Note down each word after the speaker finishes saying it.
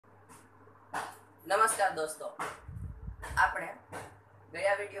નમસ્કાર દોસ્તો, આપણે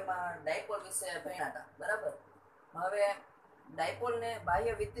ગયા વિડીયોમાં ડાયપોલ વિશે ભણ્યા હતા, બરાબર. હવે ડાયપોલને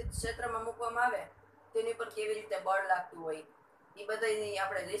બાહ્ય વિદ્યુત ક્ષેત્રમાં મૂકવામાં આવે તેની પર કેવી રીતે બળ લાગતું હોય એ બધાની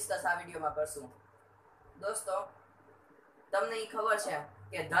આપણે ડિસ્કસ આ વિડીયોમાં કરશું. દોસ્તો, તમને એ ખબર છે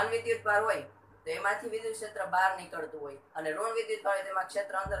કે ધન વિદ્યુત ભાર હોય તો એમાંથી વિદ્યુત ક્ષેત્ર બહાર નીકળતું હોય અને ઋણ વિદ્યુત ભાર હોય તેમાં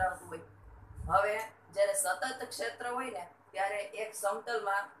ક્ષેત્ર અંદર આવતું હોય. હવે જ્યારે સતત ક્ષેત્ર હોય ને ત્યારે એક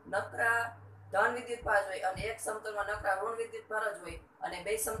સમતલમાં નકરા ધન વિદ્યુત ભાર હોય અને એક સમતલમાં નકરા ઋણ વિદ્યુત ભાર જ હોય અને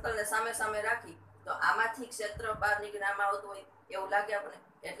બે સમતલને સામે સામે રાખી તો આમાંથી ક્ષેત્ર બહાર નીકળીને આમાં આવતું હોય એવું લાગે આપણે,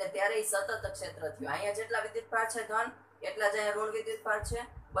 એટલે ત્યારે એ સતત ક્ષેત્ર થયું. અહીંયા જેટલા વિદ્યુત ભાર છે ધન, એટલા જ અહીંયા ઋણ વિદ્યુત ભાર છે,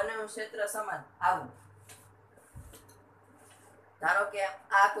 બંનેનું ક્ષેત્ર સમાન. આવું ધારો કે આ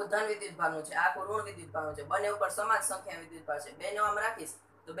આખું ધન વિદ્યુત ભારનું છે, આખું ઋણ વિદ્યુત ભારનું છે, બંને ઉપર સમાન સંખ્યા વિદ્યુત ભાર છે. બેને આમ રાખીશ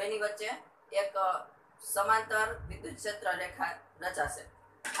તો બેની વચ્ચે એક સમાંતર વિદ્યુત ક્ષેત્ર રેખા રચાશે.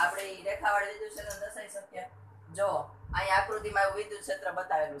 આપણે એ રેખાવાળી વિદ્યુત ક્ષેત્ર દર્શાવી શકીએ. જો અહીં આકૃતિમાં એવું વિદ્યુત ક્ષેત્ર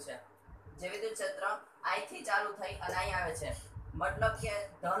બતાવેલું છે, જે વિદ્યુત ક્ષેત્ર અહીંથી ચાલુ થઈ અને અહીં આવે છે. મતલબ કે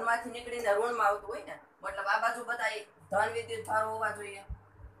ધનમાંથી નીકળીને ઋણમાં આવતું હોય ને, મતલબ આ બાજુ બધા ધન વિદ્યુત ભાર હોવા જોઈએ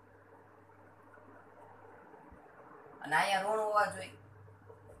અને અહીંયા ઋણ હોવા જોઈએ,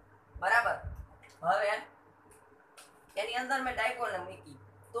 બરાબર. હવે એની અંદર મેં ડાયપોલને મૂકી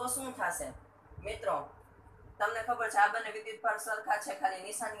તો શું થશે મિત્રો? તમને ખબર છે આ બંને વિદ્યુત ભાર સરખા છે, ખાલી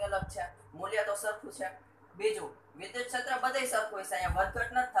નિશાની અલગ છે, મૂલ્ય તો સરખું છે. બીજું, વિદ્યુત ક્ષેત્ર બધે સરખું હોય છે, અહીંયા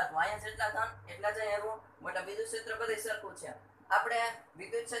વધઘટ નથી થતું. અહીંયા જેટલા ધન એટલા જ અહીંયા ઋણ, મતલબ વિદ્યુત ક્ષેત્ર બધે સરખું છે. આપણે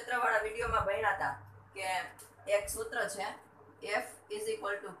વિદ્યુત ક્ષેત્ર વાળા વિડીયોમાં ભણ્યા હતા કે એક સૂત્ર છે F =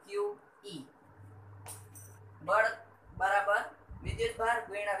 QE, બળ બરાબર વિદ્યુત ભાર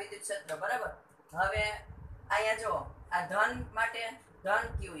ગુણ્યા વિદ્યુત ક્ષેત્ર, બરાબર. હવે અહીંયા જો આ ધન માટે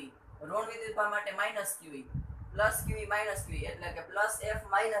ધન QE, ઋણ વિદ્યુત ભાર માટે minus QE, plus QE minus QE, એટલે કે પ્લસ F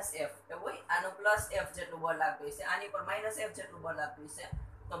માઇનસ F એવું હોય. આનું પ્લસ F જેટલું બળ લાગતું હશે, આની પર માઇનસ F જેટલું બળ લાગતું હશે.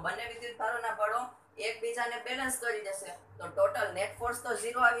 તો બંને વિદ્યુત ભારોના બળો એકબીજાને બેલેન્સ કરી દેશે તો ટોટલ નેટ ફોર્સ તો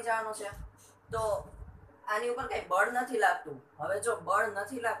 0 આવી જવાનું છે. તો આની ઉપર કઈ બળ નથી લાગતું. હવે જો બળ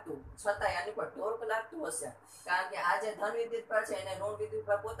નથી લાગતું છતાંય આની પર ટોર્ક લાગતું હશે, કારણ કે આ જે ધન વિદ્યુત ભાર છે એને ઋણ વિદ્યુત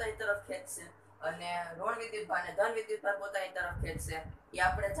ભાર પોતાની તરફ ખેંચશે અને ઋણ વિદ્યુત ભારને ધન વિદ્યુત ભાર પોતાની તરફ ખેંચશે, એ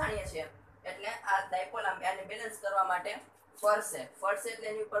આપણે જાણીએ છીએ. એટલે આ ડાયપોલ આને બેલેન્સ કરવા માટે ફરશે એટલે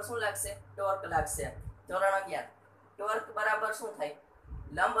એની ઉપર શું લાગશે? ટોર્ક લાગશે. ધોરણ 11 ટોર્ક બરાબર શું થાય?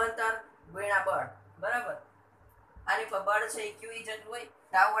 લંબ અંતર ગુણ્યા બળ, બરાબર. આની પર બળ છે એ QE જેટલું હોય,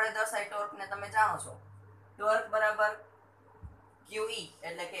 ટાવ વડે દર્શાય ટોર્કને તમે જાણો છો. ટોર્ક બરાબર QE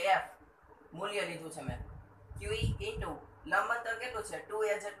એટલે કે F મૂલ્ય લીધું છે મેં, QE ઇન્ટુ લંબ અંતર કેટલું છે?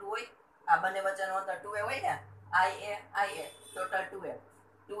 2a જેટલું હોય. આ બંને વચ્ચેનું અંતર 2a હોય ને, IA ટોટલ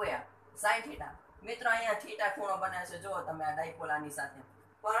 2a sin θ. મિત્રો અહીંયા થીટા ખૂણો બને છે, જુઓ તમે આ ડાયપોલ આની સાથે.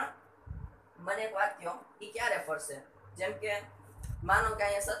 પણ મને એક વાત કહો, એ ક્યારે ફરશે? જેમ કે માનો કે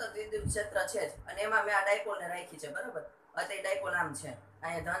અહીંયા સતત વિદ્યુત ક્ષેત્ર છે જ અને એમાં મેં આ ડાયપોલને રાખી છે, બરાબર. અત્યારે ડાયપોલ આમ છે,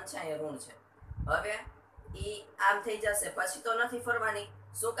 અહીંયા ધન છે, અહીંયા ઋણ છે. હવે ઈ આમ થઈ જશે પછી તો નથી ફરવાની.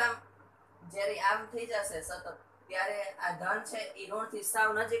 શું કામ? જ્યારે આમ થઈ જશે સતત ત્યારે આ ધન છે એ ઋણથી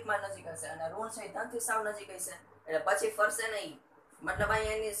સાવ નજીકમાં નજીક હશે અને ઋણ છે એ ધનથી સાવ નજીક હશે, એટલે પછી ફરશે નહીં. મતલબ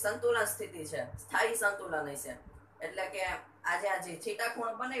અહીંયા એની સંતુલન સ્થિતિ છે, સ્થાયી સંતુલન હશે. એટલે કે આજે આ જે થીટા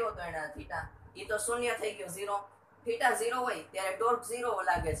ખૂણો બનાવ્યો હતો એના થીટા, એ તો શૂન્ય થઈ ગયો, 0. થીટા 0 હોય ત્યારે ટોર્ક 0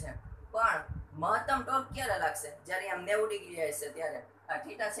 લાગે છે, પણ મહત્તમ ટોર્ક ક્યારે લાગશે? જ્યારે આમ 90 ડિગ્રી હશે ત્યારે. આ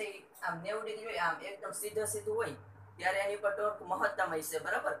થીટા છે એ આમ 90 ડિગ્રી હોય, આમ એકદમ સીધું હોય ત્યારે એની પર ટોર્ક મહત્તમ હશે,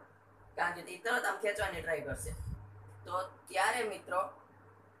 બરાબર. કારણ કે તે તરત આમ ખેંચવાની ટ્રાય કરશે. તો ત્યારે મિત્રો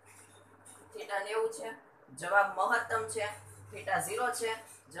થીટા 90 છે, જવાબ મહત્તમ છે. થીટા 0 છે,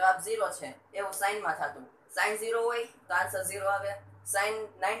 જવાબ 0 છે. એવું સાઈનમાં થતું. સાઈન 0 હોય તો આન્સર 0 આવે, સાઈન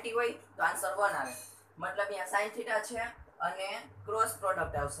 90 હોય તો આન્સર 1 આવે. મતલબ અહીંયા સાઈન થીટા છે અને ક્રોસ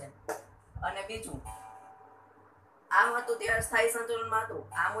પ્રોડક્ટ આવશે. અને બીજું, આમ હતું ત્યારે સ્થાયી સંતુલનમાં હતું,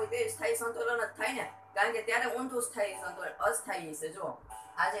 આમ હોય તે સ્થાયી સંતુલન જ થાય ને, કારણ કે ત્યારે ઊંધું સ્થાયી સંતુલન અસ્થાયી છે. જો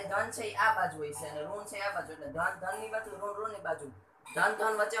આ જે ધન છે એ આ બાજુ હોય છે અને ઋણ છે આ બાજુ, એટલે ધન ધનની બાજુ, ઋણ ઋણની બાજુ. ધન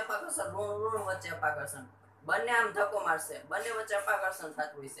ધન વચ્ચે અપાકર્ષણ, ઋણ ઋણ વચ્ચે અપાકર્ષણ, બંને આમ ધક્કો મારશે, બંને વચ્ચે અપાકર્ષણ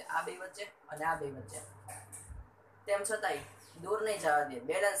થતું હોય છે, આ બે વચ્ચે અને આ બે વચ્ચે. તેમ છતાંય દૂર નહીં જવા દે,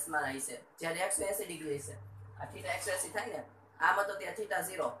 બેલેન્સમાં રહી છે. જ્યારે 180 ડિગ્રી હશે, આ થીટા 180 થાય ને, આમાં તો ત્યાં theta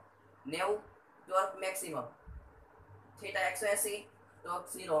 0, 90 torque maximum, theta 180 torque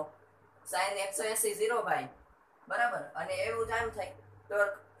 0, sine 180 0 ભાઈ, બરાબર. અને એવું જ આમ થાય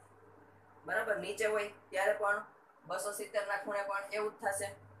ટોર્ક, બરાબર. નીચે હોય ત્યારે પણ 270 ના ખૂણે પણ એવું જ થશે.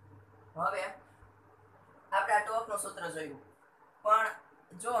 હવે આપણે આ ટોર્કનું સૂત્ર જોયું, પણ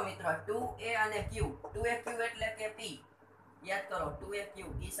જો મિત્રો 2a અને q, 2a q એટલે કે p, યાદ કરો 2a q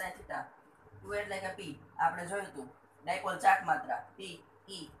e sin θ, 2 એટલે કે p આપણે જોયું હતું ડાયપોલ ચાક માત્રા p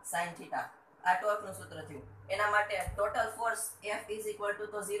e sin θ આ ટોર્કનું સૂત્ર થયું. એના માટે ટોટલ ફોર્સ F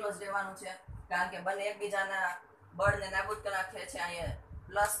તો 0 જ રહેવાનું છે કારણ કે બંને એકબીજાના બળને નાબૂદ કરી નાખે છે. અહીંયા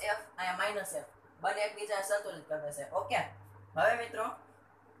પ્લસ F અહીંયા માઈનસ F બંને એકબીજાને સંતુલિત કરે છે. ઓકે, હવે મિત્રો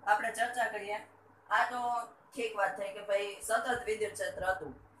આપણે ચર્ચા કરીએ. આ તો ઠીક વાત થઈ કે ભાઈ સતત વિદ્યુત ક્ષેત્ર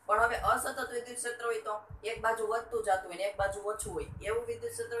હતું, પણ હવે અસતત વિદ્યુત ક્ષેત્ર હોય તો એક બાજુ વધતું જતું હોય ને એક બાજુ ઓછું હોય એવું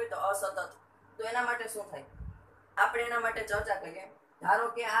વિદ્યુત ક્ષેત્ર હોય તો અસતત. તો એના માટે શું થાય આપણે એના માટે ચર્ચા કરીએ. ધારો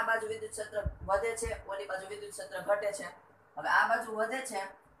કે આ બાજુ વિદ્યુત ક્ષેત્ર વધે છે, ઓલી બાજુ વિદ્યુત ક્ષેત્ર ઘટે છે. હવે આ બાજુ વધે છે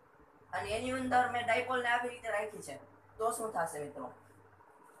અને એની અંદર મેં ડાયપોલને આવી રીતે રાખી છે તો શું થશે મિત્રો?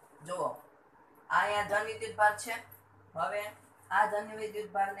 જુઓ, અહીંયા ધન વિદ્યુત ભાર છે. હવે આ ધન વિદ્યુત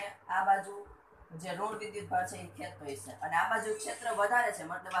ભારને આ બાજુ જે ઋણ વિદ્યુત ભાર છે એ ખેંચતો હશે અને આ બાજુ ક્ષેત્ર વધારે છે,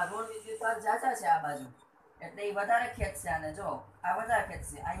 મતલબ આ ઋણ વિદ્યુત ભાર જાજા છે આ બાજુ એટલે એ વધારે ખેંચશે. અને જો આ વધારે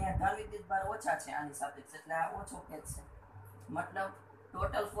ખેંચશે, અહીંયા ધન વિદ્યુત ભાર ઓછા છે આની સાપેક્ષે એટલે આ ઓછો ખેંચશે. મતલબ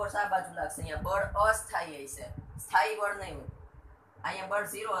ટોટલ ફોર્સ આ બાજુ લાગશે. અહીંયા બળ અસ્થાયી હશે, સ્થાયી બળ નહીં હોય. અહીંયા બળ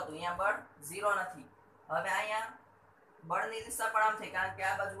 0 હતું, અહીંયા બળ 0 નથી. હવે અહીંયા બળની દિશા પણ આમ થઈ કારણ કે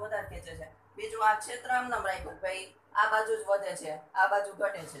આ બાજુ વધારે ખેંચે છે. બીજું આ ક્ષેત્ર આમ નામ રાખ્યું ભાઈ આ બાજુ જ વધે છે, આ બાજુ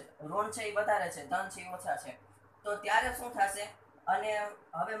ઘટે છે, ઋણ છે એ વધારે છે, ધન છે એ ઓછા છે. તો ત્યારે શું થશે? અને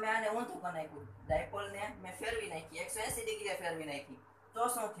હવે મેં આને ઊંધું કરી નાખ્યું, ડાયપોલને મેં ફેરવી નાખી 180 ડિગ્રીએ ફેરવી નાખી. તો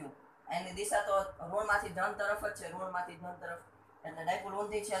શું થયું? એની દિશા તો ઋણમાંથી ધન તરફ જ છે, ઋણમાંથી ધન તરફ, એટલે ડાયપોલ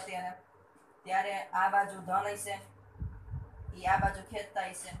ઊંધી છે અત્યારે. ત્યારે આ બાજુ ધન હશે એ આ બાજુ ખેંચતા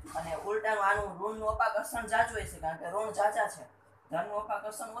હશે અને ઉલટાનું આનું ઋણનું અપાકર્ષણ જાજુ હશે કારણ કે ઋણ જાજા છે, ધનનું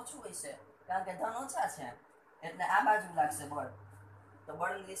અપાકર્ષણ ઓછું હશે કારણ કે ધન ઓછા છે. એટલે આ બાજુ લાગશે બળ. તો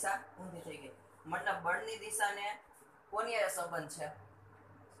બળની દિશા ઊંધી થઈ ગઈ. મતલબ બળની દિશાને કોની હારે સંબંધ છે?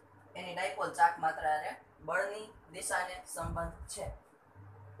 એની ડાયપોલ ચાક માત્રા હારે બળની દિશાને સંબંધ છે.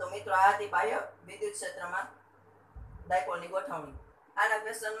 તો મિત્રો આ હતી બાહ્ય વિદ્યુત ક્ષેત્રમાં ડાયપોલની ગોઠવણી. આના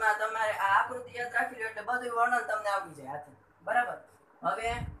ક્વેશ્ચનમાં તમારે આ આકૃતિ યાદ રાખી લો એટલે બધું વર્ણન તમને આવી જાય હાથે. બરાબર. હવે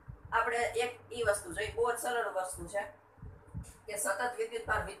આપણે એક ઈ વસ્તુ જોઈએ, બહુ જ સરળ વસ્તુ છે કે સતત વિદ્યુત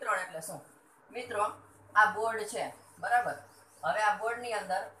ભાર વિતરણ એટલે શું? મિત્રો આ બોર્ડ છે, બરાબર. હવે આ બોર્ડની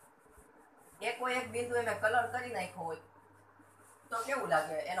અંદર એક બિંદુએ મેં કલર કરી નાખ્યો હોય તો કેવું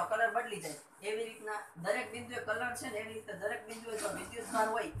લાગે? એનો કલર બદલી જાય. એવી રીતના દરેક બિંદુએ કલર છે ને એવી રીતે દરેક બિંદુએ જો વિદ્યુત ભાર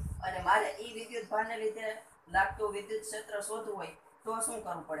હોય અને મારે ઈ વિદ્યુત ભારને લીધે લાગતું વિદ્યુત ક્ષેત્ર શોધવું હોય તો શું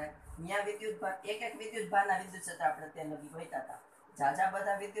કરવું પડે? ત્યાં વિદ્યુત ભાર એક વિદ્યુત ભારના વિદ્યુત ક્ષેત્ર આપણે ત્યાં લગી ગોઈતા હતા. જાજા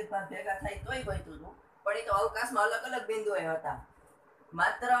બધા વિદ્યુત ભાર ભેગા થાય તોય ગોઈતું હતું, પણ એ તો અવકાશમાં અલગ અલગ બિંદુએ હતા.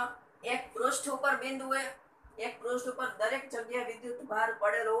 માત્ર એક પૃષ્ઠ ઉપર બિંદુએ એક પૃષ્ઠ ઉપર દરેક જગ્યાએ વિદ્યુત ભાર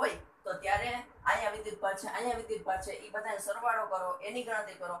પડેલો હોય તો ત્યારે અહીંયા વિદ્યુત ભાર છે, અહીંયા વિદ્યુત ભાર છે, એ બધાને સરવાળો કરો, એની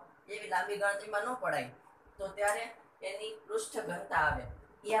ગણતરી કરો. એવી લાંબી ગણતરીમાં ન પડાય તો ત્યારે એની પૃષ્ઠ ઘનતા આવે.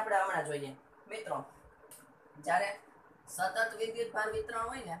 એ આપણે હમણાં જોઈએ. મિત્રો જ્યારે સતત વિદ્યુત ભાર વિતરણ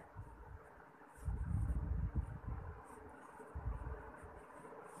હોય ને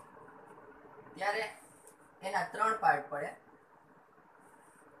ત્યારે એના 3 પાર્ટ પડે.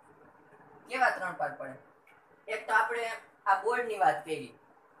 કેવા 3 પાર્ટ પડે? એક તો આપણે આ બોર્ડની વાત કરી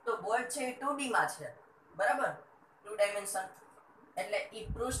તો બોર્ડ છે એ 2D માં છે, બરાબર, 2 ડાયમેન્શન એટલે ઈ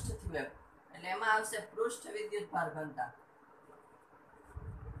પૃષ્ઠ થયું એટલે એમાં આવશે પૃષ્ઠ વિદ્યુત ભાર ઘનતા.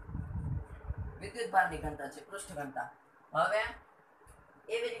 વિદ્યુત ભારની ઘનતા છે પૃષ્ઠ ઘનતા. હવે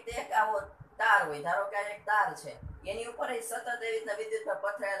એવી રીતે એક આવો તાર હોય, ધારો કે આ એક તાર છે, એની ઉપર સતત એવી રીતના વિદ્યુત ભાર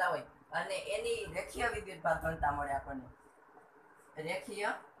પથરાયેલા હોય અને એની રેખીય વિદ્યુત ભાર ઘનતા મળે આપણને.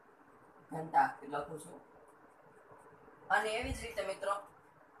 રેખીય ઘનતા લખું છું. અને એવી જ રીતે મિત્રો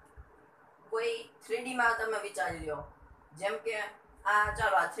કોઈ 3D માં તમે વિચારી લો, જેમ કે આ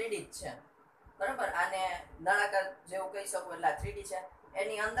ચાલો આ 3D જ છે, બરાબર. આને નળાકાર જેવું કહી શકો એટલે આ 3D છે.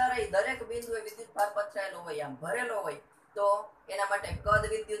 એની અંદર દરેક બિંદુએ વિદ્યુત ભાર પથરાયેલો હોય, આમ ભરેલો હોય તો એના માટે કદ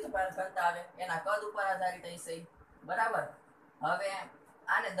વિદ્યુત ભાર ઘનતા આવે, એના કદ ઉપર આધારિત હશે, બરાબર. હવે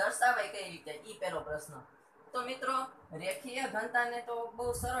આને દર્શાવાય કઈ રીતે? ઈ પહેલો પ્રશ્ન. તો મિત્રો રેખીય ઘનતાને તો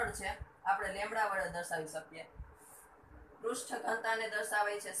બહુ સરળ છે, આપણે લેમ્ડા વડે દર્શાવી શકીએ. પૃષ્ઠ ઘનતાને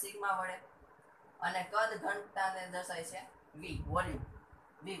દર્શાવાય છે સિગ્મા વડે અને કદ ઘનતાને દર્શાવાય છે v વોલ્યુમ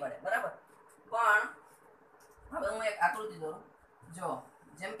v વડે, બરાબર. પણ હવે હું એક આકૃતિ દોરું. જો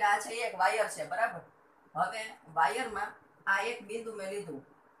જેમ કે આ છે એક વાયર છે, બરાબર. હવે વાયરમાં આ એક બિંદુ મેં લીધું,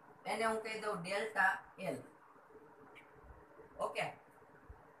 એને હું કહી દઉં delta L. Okay,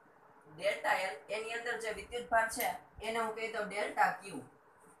 delta L. એની અંદર જે વિદ્યુત ભાર છે એને હું કહી દઉં ડેલ્ટા Q.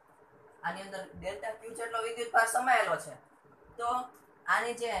 આની અંદર ડેલ્ટા Q જેટલો વિદ્યુત ભાર સમાયેલો છે. તો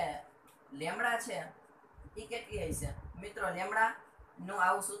આની જે લેમ્ડા છે એ કેટલી હશે? મિત્રો લેમ્ડા નું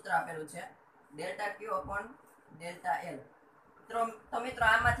આવું સૂત્ર આપેલું છે delta Q upon delta L. તો મિત્રો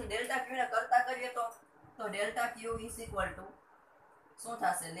આમાંથી ડેલ્ટા ક્યુ ને કરતા કરીએ તો delta Q is equal to શું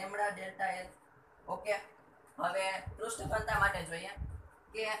થશે લેમ્ડા ડેલ્ટા એલ. ઓકે, હવે પૃષ્ઠ ઘનતા માટે જોઈએ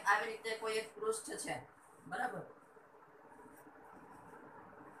કે આવી રીતે કોઈ એક પૃષ્ઠ છે, બરાબર,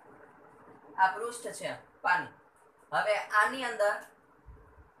 આ પૃષ્ઠ છે પાણી. હવે આની અંદર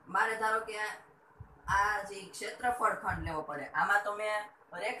મારે ધારો કે આ જે ક્ષેત્રફળ ખંડ લેવો પડે. આમાં તો મેં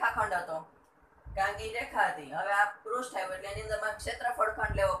રેખાખંડ હતો કારણ કે રેખા હતી. હવે આ પૃષ્ઠ આવ્યું એટલે એની અંદર મારે ક્ષેત્રફળ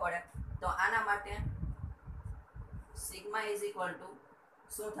ખંડ લેવો પડે. તો આના માટે સિગ્મા ઇઝ ઇક્વલ ટુ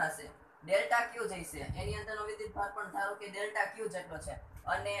શું થશે ડેલ્ટા ક્યુ જઈશે. એની અંદરનો વિદ્યુતભાર પણ ધારો કે ડેલ્ટા ક્યુ જેટલો છે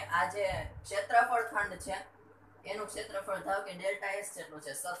અને આ જે ક્ષેત્રફળ ખંડ છે એનું ક્ષેત્રફળ ધારો કે ડેલ્ટા એસ જેટલું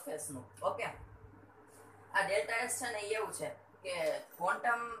છે સરફેસનું. ઓકે, આ ડેલ્ટા એસ છે ને એવું છે કે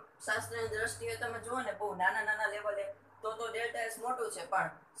ક્વોન્ટમ શાસ્ત્રની દ્રષ્ટિએ તમે જુઓ ને બહુ નાના લેવલે તો ડેલ્ટા એસ મોટું છે, પણ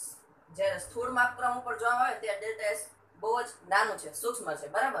જ્યારે સ્થૂળ માપક્રમ ઉપર જોવા આવે ત્યારે ડેલ્ટા એસ બહુ જ નાનું છે, સૂક્ષ્મ છે,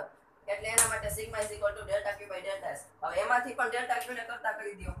 બરાબર. એટલે એના માટે sigma is equal to delta Q by delta S. હવે એમાંથી પણ ડેલ્ટા ક્યુ ને કરતા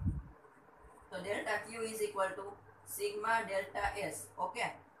કરી દો તો delta Q is equal to sigma delta S. Okay,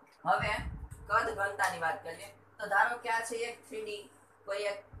 હવે કદ ઘનતાની વાત કરીએ તો ધારો કે આ છે એક 3D કોઈ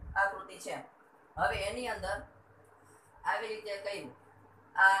એક આકૃતિ છે. હવે એની અંદર આવી રીતે કહ્યું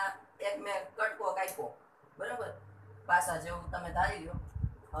આ એક મેં કટકો કાપ્યો, બરાબર, પાસા જેવું તમે ધારી લો.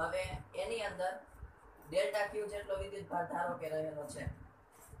 હવે એની અંદર ડેલ્ટા ક્યુ જેટલો વિદ્યુતભાર ધારો કે રહેલો છે.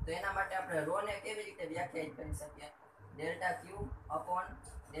 તો એના માટે આપણે રો ને કેવી રીતે વ્યાખ્યાયિત કરી શકીએ ડેલ્ટા ક્યુ અપોન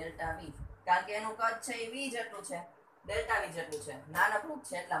ડેલ્ટા વી. કારણ કે એનું કદ છે એ વી જેટલું છે, ડેલ્ટા વી જેટલું છે, નાનકડું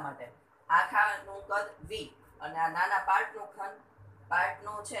છે એટલા માટે. આખાનું કદ વી અને આ નાના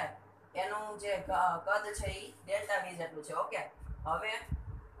પાર્ટનું છે એનું જે કદ છે એ ડેલ્ટા વી જેટલું છે. ઓકે, હવે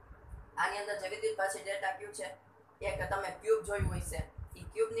આની અંદર જે વિદ્યુતભાર છે ડેલ્ટા ક્યુ છે. એક તમે ક્યુબ જોયું હશે, એ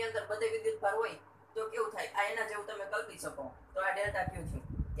ક્યુબની અંદર બધે વિદ્યુતભાર હોય તો કેવું થાય આ એના જેવું તમે કલ્પી શકો. તો આ ડેલ્ટા ક્યુ થયું.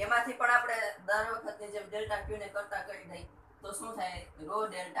 એમાંથી પણ આપણે દર વખતની જેમ ડેલ્ટા ક્યુ ને કરતા કરી દઈ તો શું થાય રો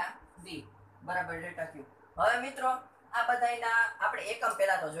ડેલ્ટા વી બરાબર ડેલ્ટા ક્યુ. હવે મિત્રો આ બધાના આપણે એકમ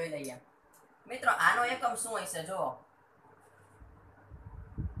પહેલા તો જોઈ લઈએ. મિત્રો આનો એકમ શું હશે જુઓ,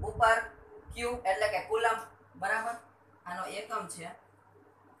 ઉપર ક્યુ એટલે કે કુલમ, બરાબર. આનો એકમ છે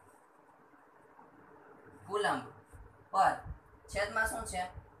કુલમ પર છેદમાં શું છે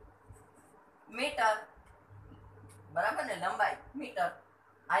મીટર, બરાબર ને, લંબાઈ મીટર.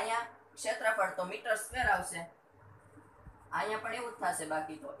 અહીંયા ક્ષેત્રફળ તો મીટર સ્ક્વેર આવશે. અહીંયા પણ એવું જ થશે.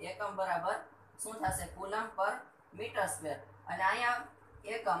 બાકી તો એકમ બરાબર શું થશે કુલમ પર મીટર સ્ક્વેર. અને અહીંયા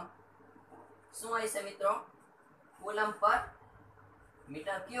એકમ શું હશે મિત્રો કુલમ પર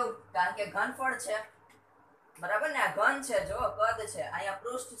મીટર ક્યુબ, કારણ કે ઘનફળ છે, બરાબર ને. આ ઘન છે, જો કદ છે, અહીંયા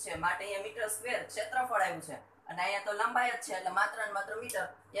પૃષ્ઠ છે માટે અહીંયા મીટર સ્ક્વેર ક્ષેત્રફળ આવ્યું છે. અને અહીંયા તો લંબાઈ જ છે એટલે માત્ર ને માત્ર મીટર.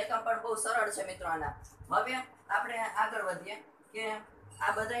 એકમ પણ બહુ સરળ છે મિત્રો આના. હવે આપણે આગળ વધીએ કે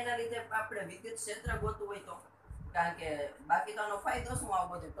આ બધાના લીધે આપણે વિદ્યુત ક્ષેત્ર ગોતવું હોય તો, કારણ કે બાકી તો આનો ફાયદો શું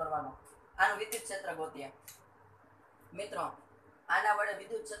આવું બધું કરવાનો. આનું વિદ્યુત ક્ષેત્ર ગોતીએ મિત્રો. આના વડે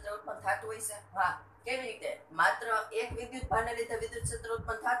વિદ્યુત ક્ષેત્ર ઉત્પન્ન થતું હોય છે. હા, કેવી રીતે? માત્ર એક વિદ્યુત ભારને લીધે વિદ્યુત ક્ષેત્ર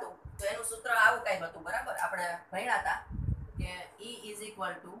ઉત્પન્ન થતું તો એનું સૂત્ર આવું કઈ હતું, બરાબર. આપણે ભણ્યા હતા કે E ઇઝ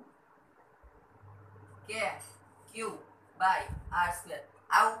ઇક્વલ ટુ કે ક્યુ બાય આર સ્ક્વેર.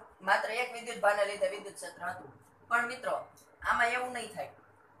 આવું માત્ર એક વિદ્યુત ભારને લીધે વિદ્યુત ક્ષેત્ર હતું. પણ મિત્રો આમાં એવું નહીં થાય.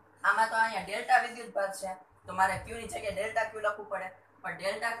 આમાં તો અહીંયા ડેલ્ટા વિદ્યુત ભાર છે તો મારે ક્યુ ની જગ્યાએ ડેલ્ટા ક્યુ લખવું પડે. પણ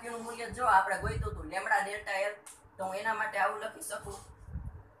ડેલ્ટા ક્યુ નું મૂલ્ય જો આપણે ગોઈતું હતું લેમ્ડા ડેલ્ટા એલ, તો હું એના માટે આવું લખી શકું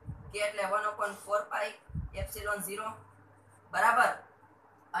કે એટલે 1/4 પાઈ એપ્સિલોન 0, બરાબર,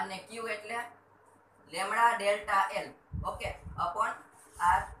 અને ક્યુ એટલે lambda delta L, okay, upon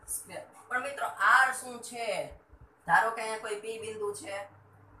R square. પણ મિત્રો આર શું છે? ધારો કે અહીંયા કોઈ પી બિંદુ છે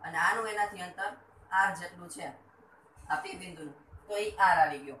અને આનું એનાથી અંતર આર જેટલું છે, આ પી બિંદુનું, તો એ આર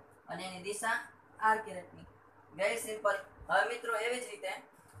આવી ગયો અને એની દિશા આર કેરેટની. Very simple. હવે મિત્રો એવી જ રીતે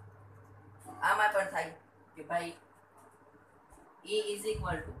આમાં પણ થાય કે ભાઈ E ઇઝ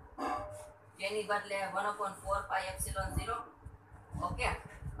ઇક્વલ ટુ કેની બદલે 1/4 પાઈ એપ્સિલોન 0, ઓકે,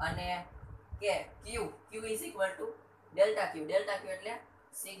 અને કે ક્યુ ઇઝ ઇક્વલ ટુ ડેલ્ટા ક્યુ એટલે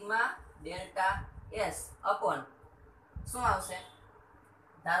સિગ્મા ડેલ્ટા એસ અપોન શું આવશે?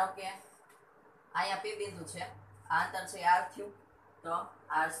 ધારો કે અહીંયા પી બિંદુ છે, આ અંતર છે આર થયું તો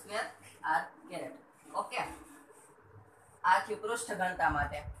R square R caret. Okay, આ થયું પૃષ્ઠ ઘનતા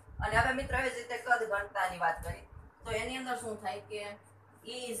માટે. અને હવે મિત્રો એવી જ રીતે કદ ઘનતાની વાત કરી તો એની અંદર શું થાય કે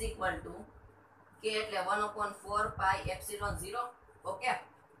E ઇઝ ઇક્વલ ટુ કે એટલે 1/4 પાઈ એપ્સિલોન 0, ઓકે,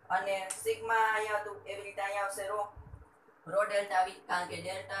 અને સિગ્મા અહીંયા હતું એવી રીતે અહીંયા આવશે રો ડેલ્ટા વી, કારણ કે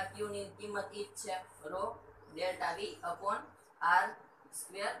ડેલ્ટા ક્યુ ની કિંમત ઈ જ છે, રો ડેલ્ટા વી upon R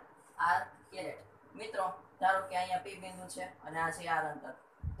square R caret. મિત્રો ધારો કે અહીંયા P બિંદુ છે અને આ છે R અંતર,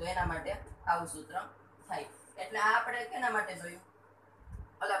 તો એના માટે આવું સૂત્ર થાય. એટલે આ આપણે કેના માટે જોયું?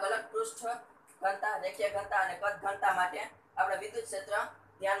 અલગ અલગ પૃષ્ઠ ઘનતા, રેખીય ઘનતા અને કદ ઘનતા માટે આપણે વિદ્યુત ક્ષેત્ર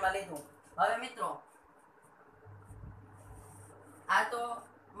ધ્યાનમાં લીધું. હવે મિત્રો આ તો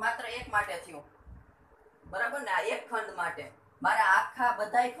માત્ર એક માટે થયું, બરાબર ને? આ એક ખંડ માટે. મારે આખા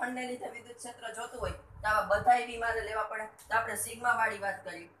બધાય ખંડને લીધે વિદ્યુત ક્ષેત્ર જોતું હોય તો આવા બધાય બી મારે લેવા પડે. તો આપણે સિગ્મા વાળી વાત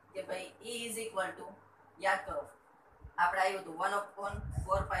કરી કે ભાઈ E યાદ કરો આપણે આવ્યું હતું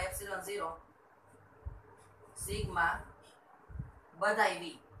 1/4πε0 સિગ્મા બધાય v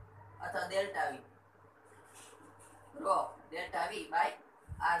અથવા delta v row delta v by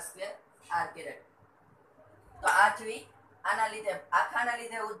r² r caret. તો આ થયું આના લીધે, આખાના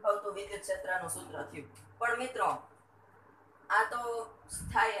લીધે ઉદ્ભવતું વિદ્યુત ક્ષેત્રનું સૂત્ર થયું. પણ મિત્રો આ તો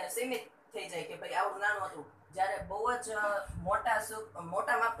થાય સીમિત થઈ જાય કે ભાઈ આવું નાનું હતું. જ્યારે બહુ જ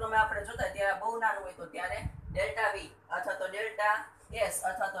મોટા માપમાં આપણે જોતા ત્યારે બહુ નાનું હોય તો ત્યારે ડેલ્ટા v અથવા તો ડેલ્ટા s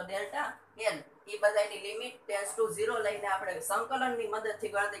અથવા તો ડેલ્ટા l એ બધાની લિમિટ ટેન્ડ્સ ટુ 0 લઈને આપણે સંકલનની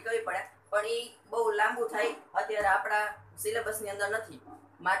મદદથી ગણતરી કરવી પડે. પણ એ બહુ લાંબુ થાય, અત્યારે આપણા સિલેબસની અંદર નથી.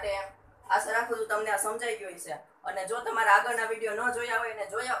 માટે આશા રાખું છું તમને આ સમજાઈ ગયું છે. અને જો તમારે આગળના વિડીયો ન જોયા હોય અને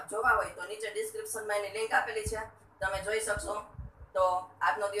જોવા હોય તો નીચે ડિસ્ક્રિપ્શનમાં એની લિંક આપેલી છે, તમે જોઈ શકશો. તો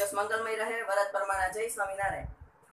આજનો દિવસ મંગલમય રહે. વરદ પરમાણા. જય સ્વામિનારાયણ.